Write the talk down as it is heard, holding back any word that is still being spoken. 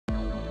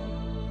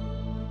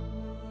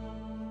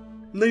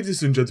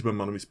Ladies and gentlemen,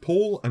 my name is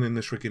Paul, and in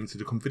this Rig Into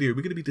the video, we're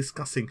going to be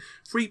discussing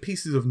 3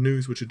 pieces of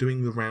news which are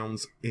doing the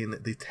rounds in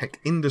the tech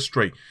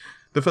industry.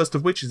 The first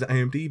of which is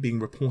AMD being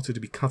reported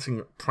to be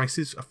cutting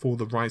prices for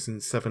the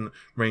Ryzen 7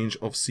 range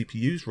of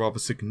CPUs rather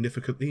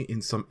significantly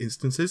in some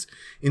instances.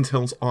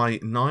 Intel's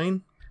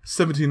i9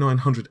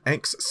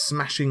 7900X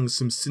smashing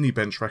some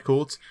Cinebench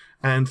records,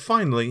 and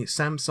finally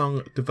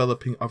Samsung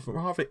developing a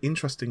rather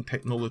interesting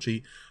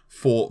technology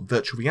for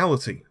virtual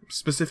reality,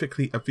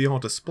 specifically a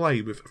VR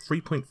display with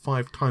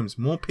 3.5 times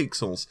more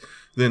pixels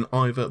than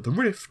either the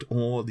Rift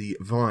or the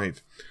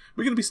Vive.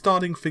 We're going to be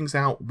starting things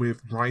out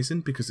with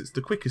Ryzen because it's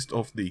the quickest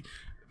of the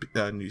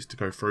news to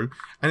go through,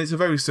 and it's a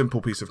very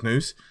simple piece of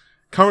news.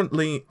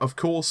 Currently, of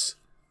course,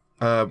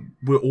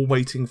 we're all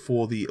waiting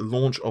for the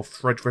launch of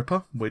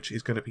Threadripper, which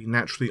is going to be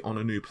naturally on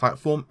a new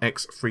platform,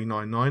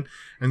 X399,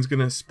 and is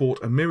going to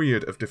sport a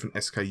myriad of different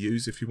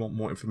SKUs. If you want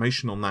more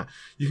information on that,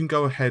 you can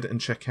go ahead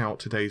and check out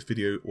today's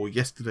video or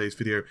yesterday's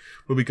video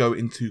where we go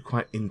into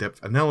quite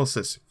in-depth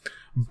analysis.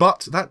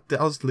 But that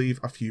does leave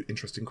a few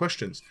interesting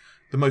questions,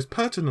 the most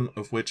pertinent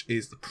of which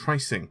is the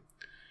pricing.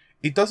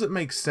 It doesn't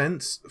make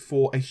sense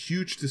for a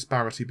huge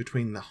disparity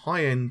between the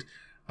high-end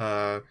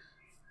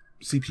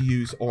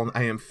CPUs on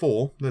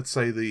AM4, let's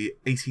say the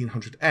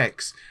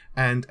 1800X,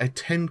 and a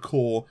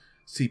 10-core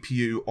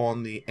CPU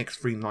on the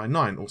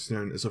X399, also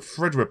known as a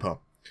Threadripper.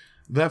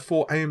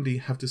 Therefore,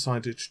 AMD have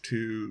decided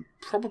to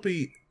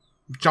probably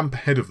jump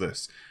ahead of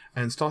this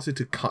and started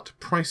to cut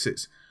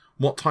prices.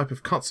 What type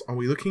of cuts are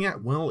we looking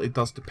at? Well, it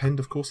does depend,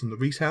 of course, on the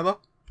retailer,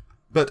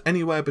 but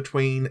anywhere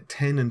between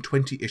 10 and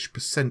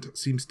 20-ish%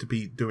 seems to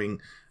be doing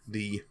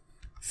the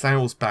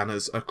sales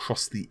banners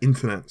across the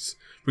internets.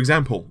 For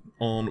example,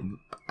 on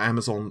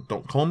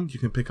Amazon.com, you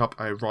can pick up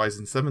a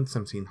Ryzen 7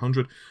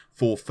 1700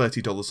 for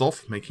 $30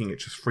 off, making it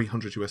just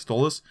 $300 US.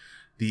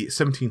 The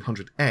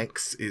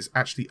 1700X is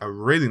actually a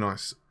really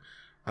nice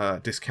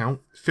discount,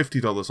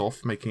 $50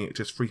 off, making it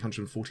just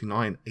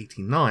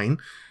 $349.89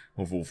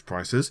 of all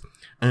prices.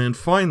 And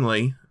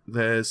finally,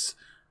 there's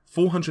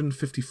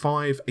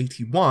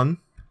 $455.81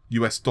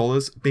 US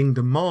being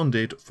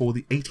demanded for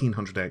the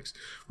 1800X,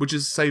 which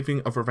is a saving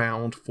of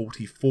around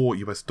 $44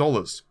 US.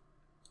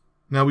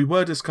 Now, we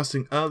were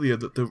discussing earlier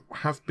that there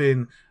have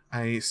been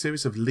a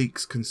series of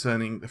leaks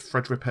concerning the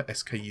Threadripper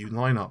SKU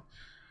lineup.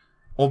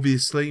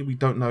 Obviously, we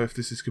don't know if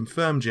this is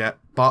confirmed yet,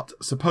 but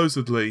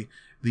supposedly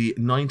the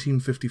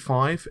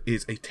 1955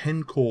 is a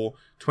 10-core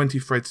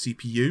 20-thread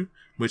CPU,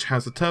 which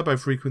has a turbo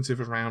frequency of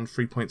around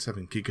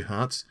 3.7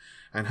 GHz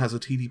and has a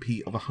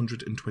TDP of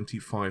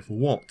 125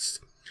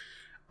 watts.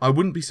 I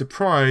wouldn't be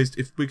surprised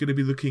if we're going to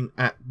be looking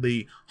at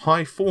the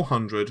high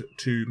 400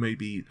 to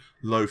maybe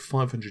low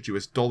 $500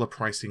 US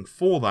pricing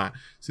for that,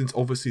 since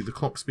obviously the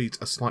clock speeds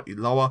are slightly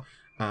lower,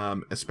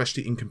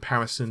 especially in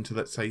comparison to,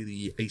 let's say,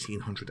 the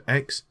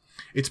 1800X.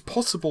 It's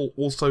possible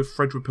also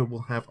Threadripper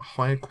will have a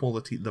higher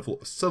quality level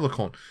of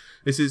silicon.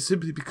 This is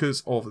simply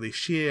because of the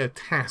sheer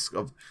task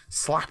of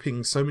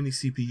slapping so many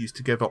CPUs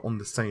together on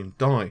the same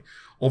die.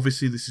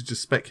 Obviously, this is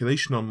just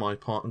speculation on my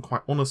part, and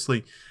quite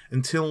honestly,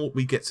 until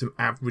we get some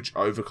average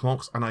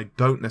overclocks, and I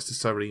don't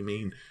necessarily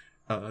mean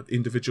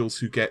individuals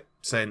who get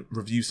sent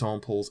review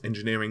samples,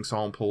 engineering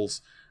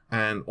samples,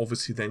 and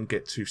obviously then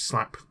get to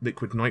slap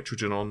liquid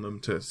nitrogen on them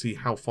to see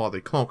how far they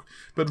clock,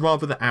 but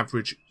rather the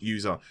average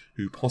user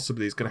who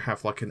possibly is going to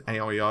have like an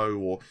AIO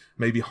or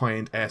maybe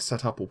high-end air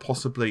setup or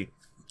possibly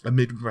a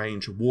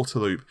mid-range water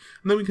loop.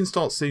 And then we can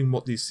start seeing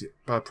what these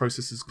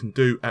processors can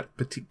do at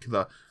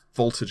particular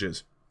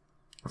voltages.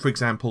 For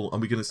example, are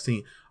we going to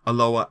see a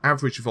lower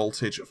average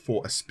voltage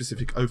for a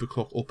specific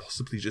overclock or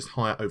possibly just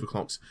higher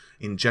overclocks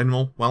in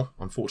general? Well,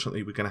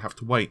 unfortunately, we're going to have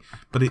to wait.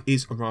 But it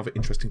is a rather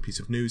interesting piece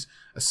of news,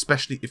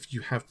 especially if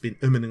you have been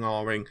umming and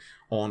ahhing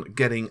on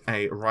getting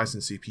a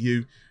Ryzen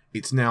CPU.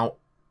 It's now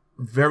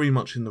very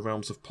much in the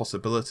realms of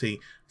possibility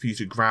for you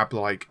to grab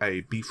like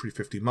a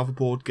B350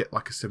 motherboard, get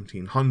like a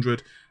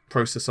 1700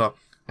 processor,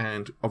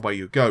 and away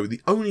you go. The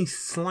only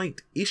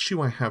slight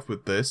issue I have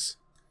with this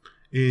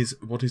is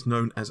what is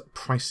known as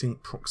pricing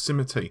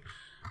proximity.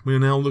 We are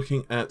now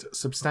looking at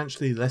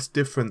substantially less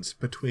difference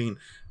between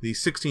the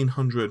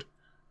 1600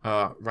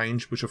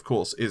 range, which of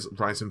course is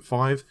Ryzen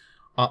 5,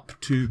 up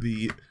to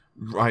the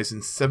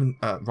Ryzen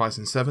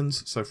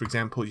 7s. So for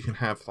example, you can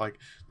have like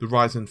the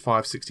Ryzen 5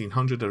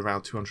 1600 at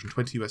around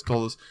 $220 US,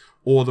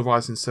 or the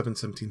Ryzen 7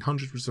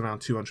 1700, which is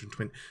around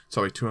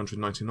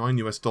 $299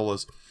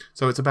 US.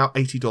 So it's about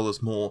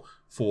 $80 more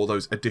for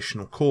those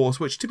additional cores,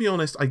 which, to be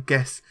honest, I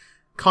guess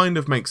kind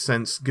of makes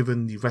sense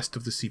given the rest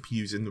of the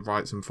CPUs in the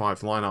Ryzen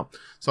 5 lineup.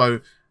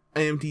 So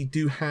AMD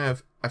do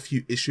have a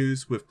few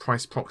issues with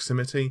price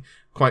proximity.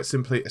 Quite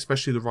simply,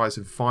 especially the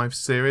Ryzen 5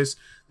 series,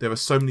 there are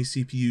so many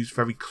CPUs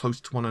very close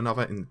to one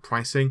another in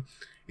pricing.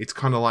 It's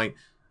kind of like,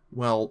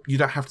 well, you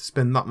don't have to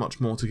spend that much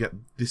more to get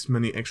this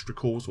many extra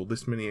cores or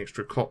this many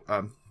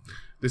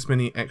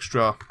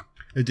extra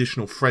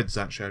additional threads,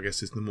 actually, I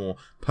guess is the more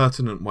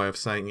pertinent way of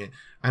saying it.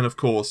 And of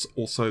course,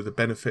 also the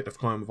benefit of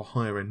going with a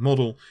higher end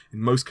model.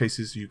 In most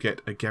cases, you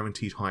get a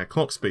guaranteed higher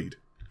clock speed.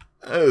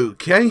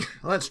 Okay,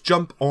 let's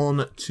jump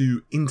on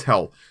to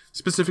Intel,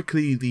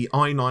 specifically the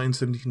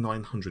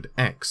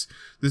i9-17900X.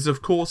 This,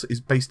 of course,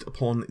 is based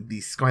upon the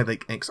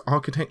skylake-x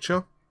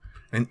architecture,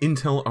 and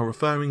Intel are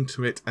referring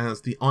to it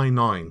as the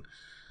i9.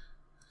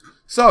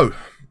 So,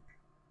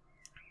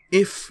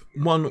 if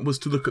one was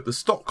to look at the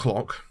stock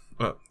clock,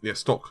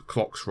 stock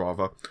clocks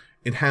rather,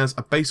 it has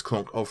a base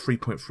clock of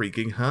 3.3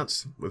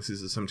 GHz. This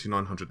is the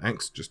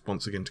 7900X, just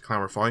once again to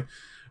clarify.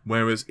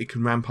 Whereas it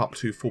can ramp up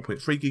to 4.3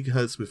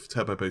 GHz with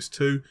Turbo Boost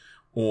 2,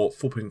 or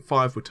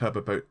 4.5 with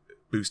Turbo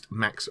Boost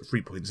Max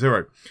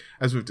 3.0.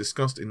 As we've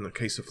discussed in the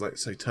case of,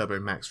 let's say, Turbo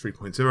Max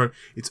 3.0,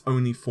 it's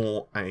only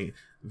for a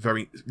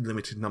very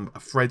limited number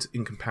of threads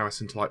in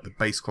comparison to like the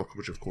base clock,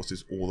 which of course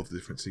is all of the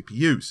different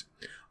CPUs.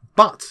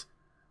 But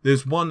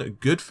there's one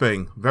good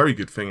thing, very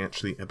good thing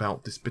actually,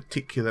 about this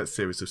particular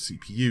series of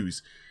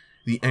CPUs.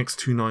 The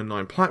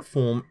X299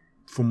 platform,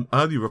 from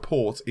early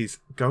reports, is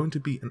going to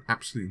be an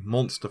absolute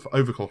monster for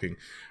overclocking,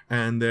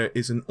 and there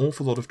is an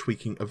awful lot of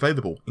tweaking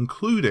available,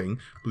 including,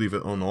 believe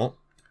it or not,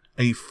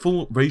 a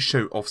full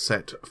ratio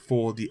offset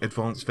for the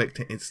Advanced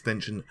Vector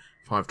Extension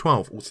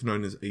 512, also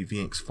known as a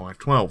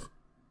VX512.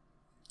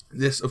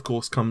 This, of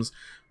course, comes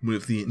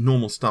with the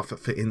normal stuff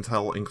for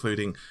Intel,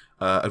 including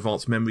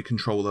advanced memory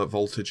controller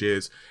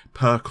voltages,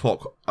 per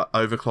clock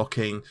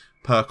overclocking,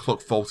 per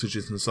clock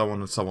voltages, and so on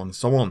and so on and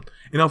so on.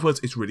 In other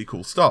words, it's really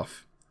cool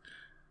stuff.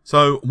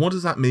 So, what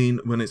does that mean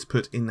when it's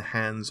put in the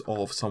hands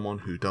of someone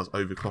who does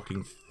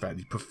overclocking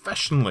fairly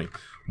professionally?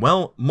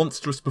 Well,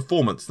 monstrous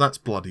performance, that's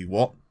bloody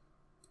what.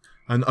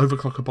 An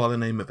overclocker by the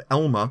name of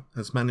Elmer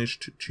has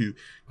managed to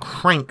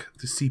crank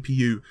the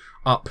CPU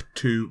up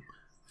to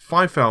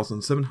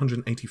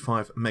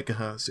 5,785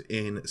 MHz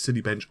in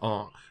Cinebench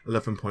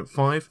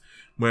R11.5,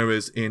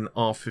 whereas in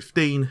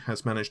R15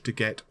 has managed to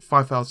get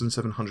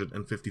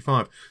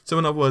 5,755. So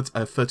in other words,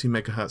 a 30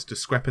 MHz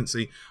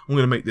discrepancy. I'm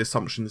going to make the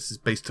assumption this is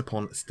based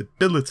upon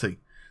stability.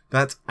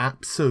 That's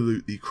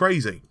absolutely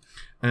crazy.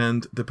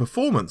 And the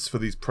performance for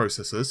these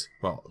processors,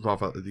 well,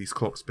 rather these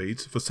clock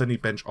speeds, for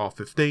Cinebench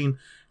R15,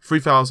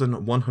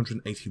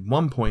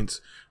 3,181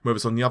 points,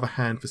 whereas on the other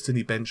hand, for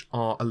Cinebench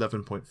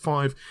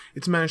R11.5,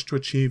 it's managed to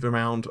achieve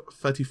around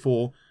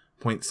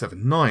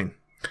 34.79.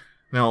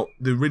 Now,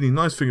 the really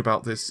nice thing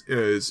about this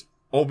is,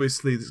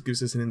 obviously, this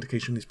gives us an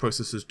indication these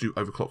processors do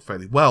overclock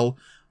fairly well,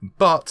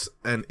 but,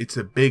 and it's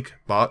a big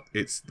but,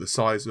 it's the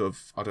size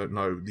of, I don't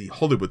know, the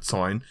Hollywood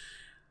sign,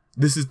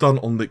 this is done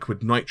on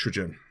liquid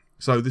nitrogen.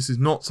 So this is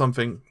not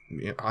something,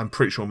 I'm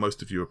pretty sure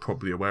most of you are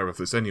probably aware of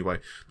this anyway,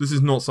 this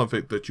is not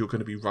something that you're going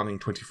to be running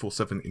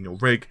 24/7 in your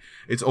rig.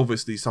 It's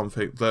obviously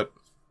something that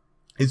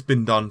has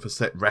been done for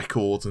set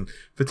records and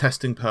for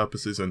testing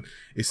purposes, and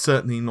is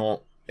certainly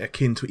not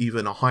akin to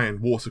even a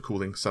high-end water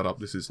cooling setup.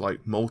 This is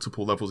like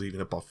multiple levels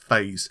even above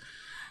phase.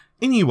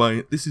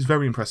 Anyway, this is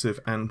very impressive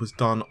and was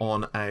done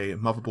on a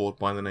motherboard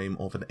by the name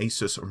of an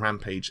Asus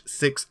Rampage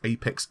 6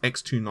 Apex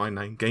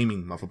X299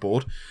 gaming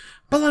motherboard.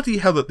 Bloody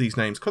hell at these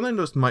names, can I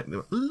just make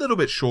them a little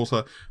bit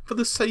shorter for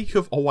the sake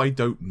of, oh I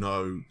don't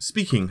know,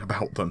 speaking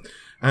about them.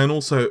 And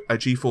also a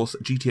GeForce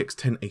GTX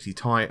 1080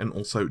 Ti and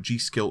also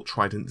G-Skill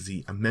Trident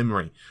Z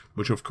memory,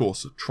 which of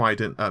course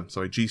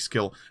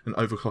G-Skill and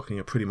overclocking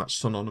are pretty much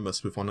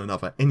synonymous with one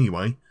another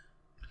anyway.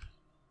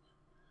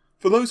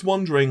 For those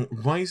wondering,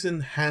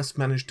 Ryzen has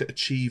managed to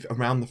achieve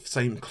around the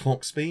same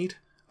clock speed,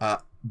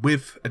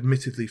 with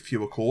admittedly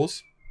fewer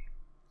cores.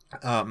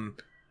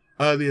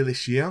 Earlier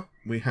this year,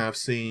 we have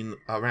seen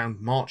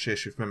around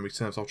March-ish, if memory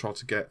serves, I'll try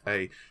to get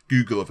a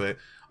Google of it.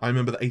 I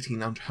remember the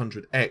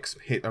 18900X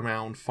hit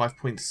around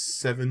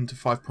 5.7 to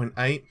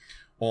 5.8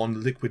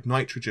 on liquid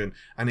nitrogen,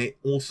 and it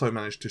also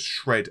managed to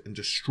shred and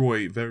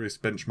destroy various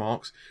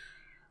benchmarks.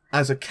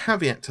 As a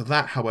caveat to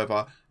that,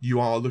 however, you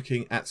are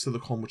looking at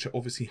silicon which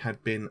obviously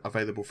had been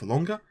available for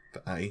longer,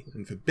 for A,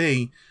 and for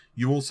B,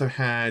 you also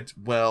had,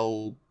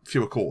 well,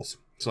 fewer cores.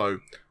 So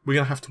we're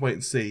going to have to wait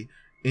and see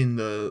in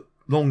the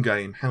long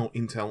game how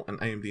Intel and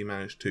AMD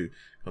managed to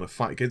kind of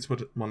fight against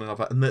one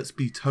another. And let's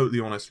be totally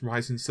honest,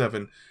 Ryzen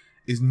 7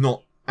 is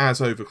not as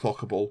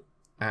overclockable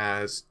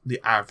as the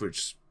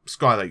average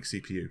Skylake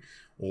CPU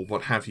or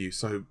what have you.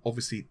 So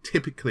obviously,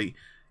 typically,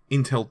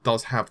 Intel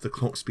does have the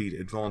clock speed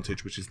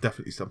advantage, which is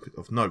definitely something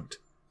of note.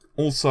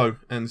 Also,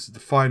 and this is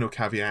the final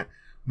caveat,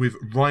 with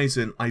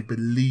Ryzen, I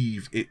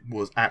believe it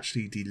was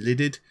actually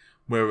delidded,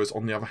 whereas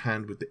on the other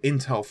hand, with the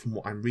Intel, from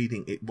what I'm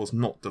reading, it was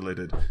not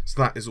delidded.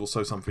 So that is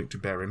also something to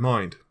bear in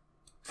mind.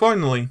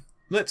 Finally,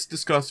 let's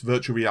discuss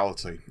virtual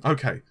reality.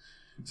 Okay,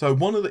 so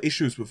one of the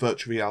issues with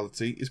virtual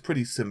reality is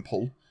pretty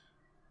simple.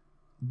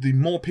 The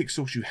more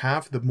pixels you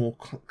have, the more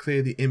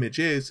clear the image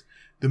is,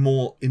 the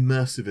more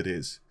immersive it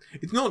is.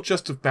 It's not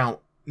just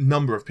about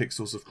number of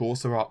pixels, of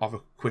course. There are other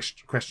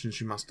questions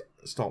you must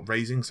start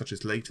raising, such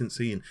as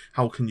latency and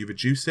how can you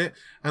reduce it.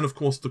 And of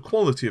course, the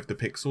quality of the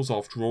pixels,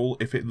 after all.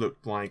 If it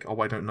looked like,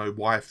 oh, I don't know,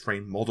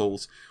 wireframe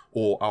models,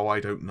 or, oh, I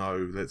don't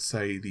know, let's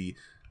say the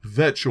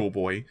Virtual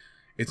Boy,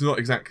 it's not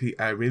exactly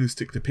a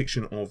realistic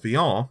depiction of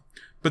VR,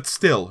 but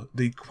still,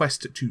 the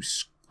quest to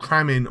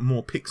cram in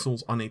more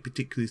pixels on a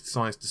particularly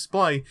sized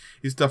display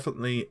is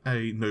definitely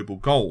a noble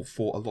goal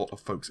for a lot of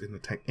folks in the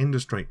tech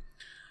industry.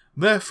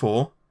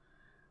 Therefore,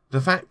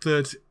 the fact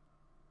that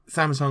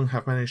Samsung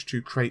have managed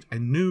to create a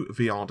new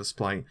VR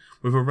display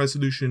with a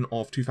resolution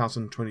of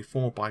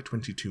 2024 by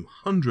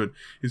 2200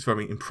 is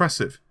very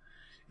impressive.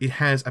 It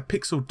has a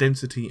pixel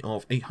density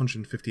of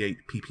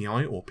 858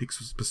 ppi, or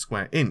pixels per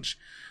square inch.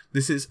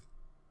 This is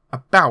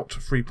about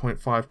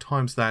 3.5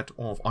 times that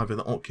of either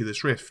the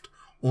Oculus Rift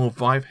or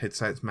Vive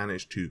headsets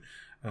managed to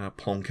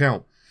plonk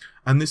out.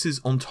 And this is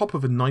on top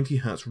of a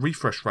 90Hz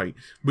refresh rate,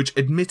 which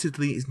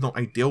admittedly is not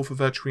ideal for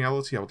virtual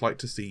reality. I would like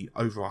to see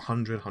over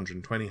 100,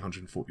 120,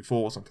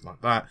 144, something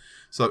like that.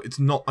 So it's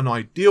not an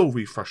ideal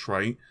refresh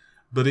rate,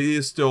 but it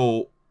is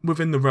still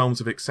within the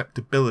realms of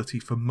acceptability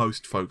for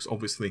most folks.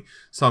 Obviously,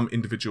 some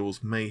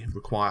individuals may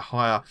require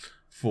higher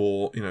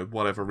for,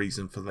 whatever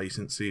reason, for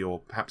latency or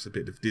perhaps a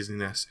bit of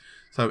dizziness.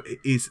 So it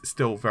is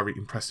still very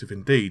impressive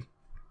indeed.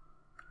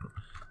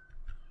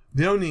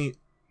 The only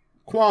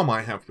qualm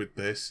I have with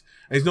this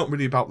is not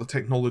really about the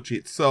technology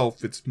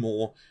itself. It's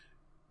more,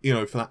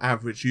 for the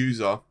average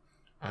user,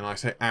 and I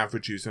say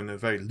average user in a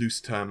very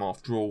loose term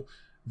after all,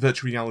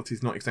 virtual reality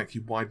is not exactly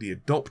widely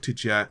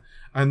adopted yet,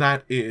 and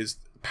that is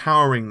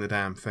powering the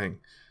damn thing.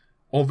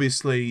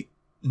 Obviously,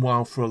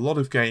 while for a lot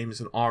of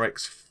games an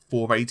RX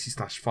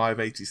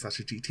 480/580/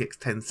 a GTX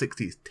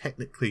 1060 is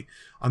technically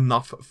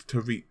enough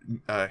to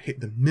hit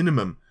the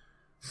minimum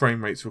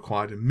frame rates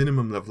required and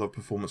minimum level of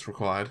performance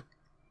required,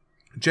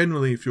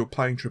 generally if you're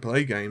playing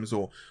AAA games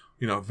or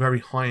very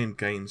high-end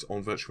games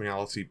on virtual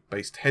reality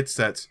based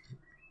headsets,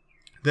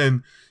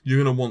 then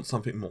you're going to want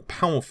something more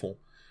powerful.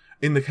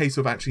 In the case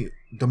of actually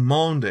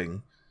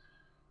demanding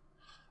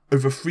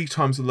over 3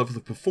 times the level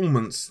of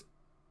performance,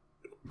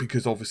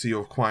 because obviously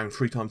you're requiring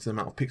 3 times the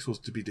amount of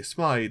pixels to be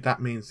displayed,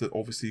 that means that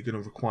obviously you're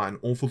going to require an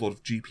awful lot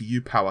of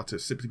GPU power to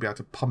simply be able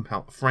to pump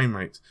out the frame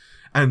rates.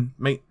 And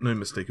make no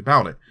mistake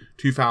about it,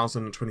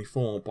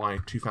 2024 by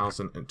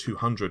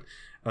 2200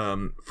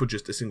 for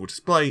just a single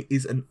display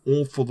is an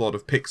awful lot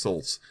of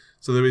pixels.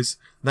 So there is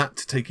that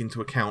to take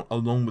into account,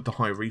 along with the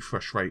high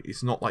refresh rate.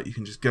 It's not like you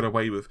can just get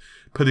away with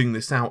putting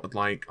this out at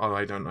like,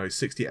 I don't know,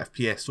 60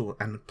 FPS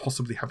and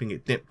possibly having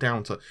it dip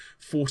down to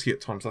 40 at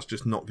times. That's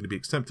just not going to be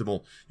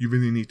acceptable. You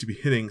really need to be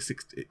hitting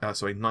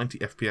 90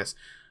 FPS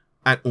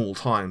at all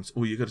times,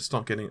 or you're going to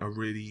start getting a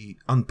really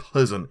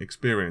unpleasant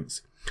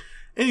experience.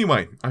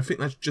 Anyway, I think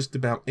that's just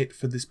about it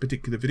for this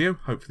particular video.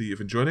 Hopefully you've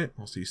enjoyed it.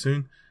 I'll see you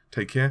soon.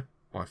 Take care.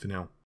 Bye for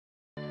now.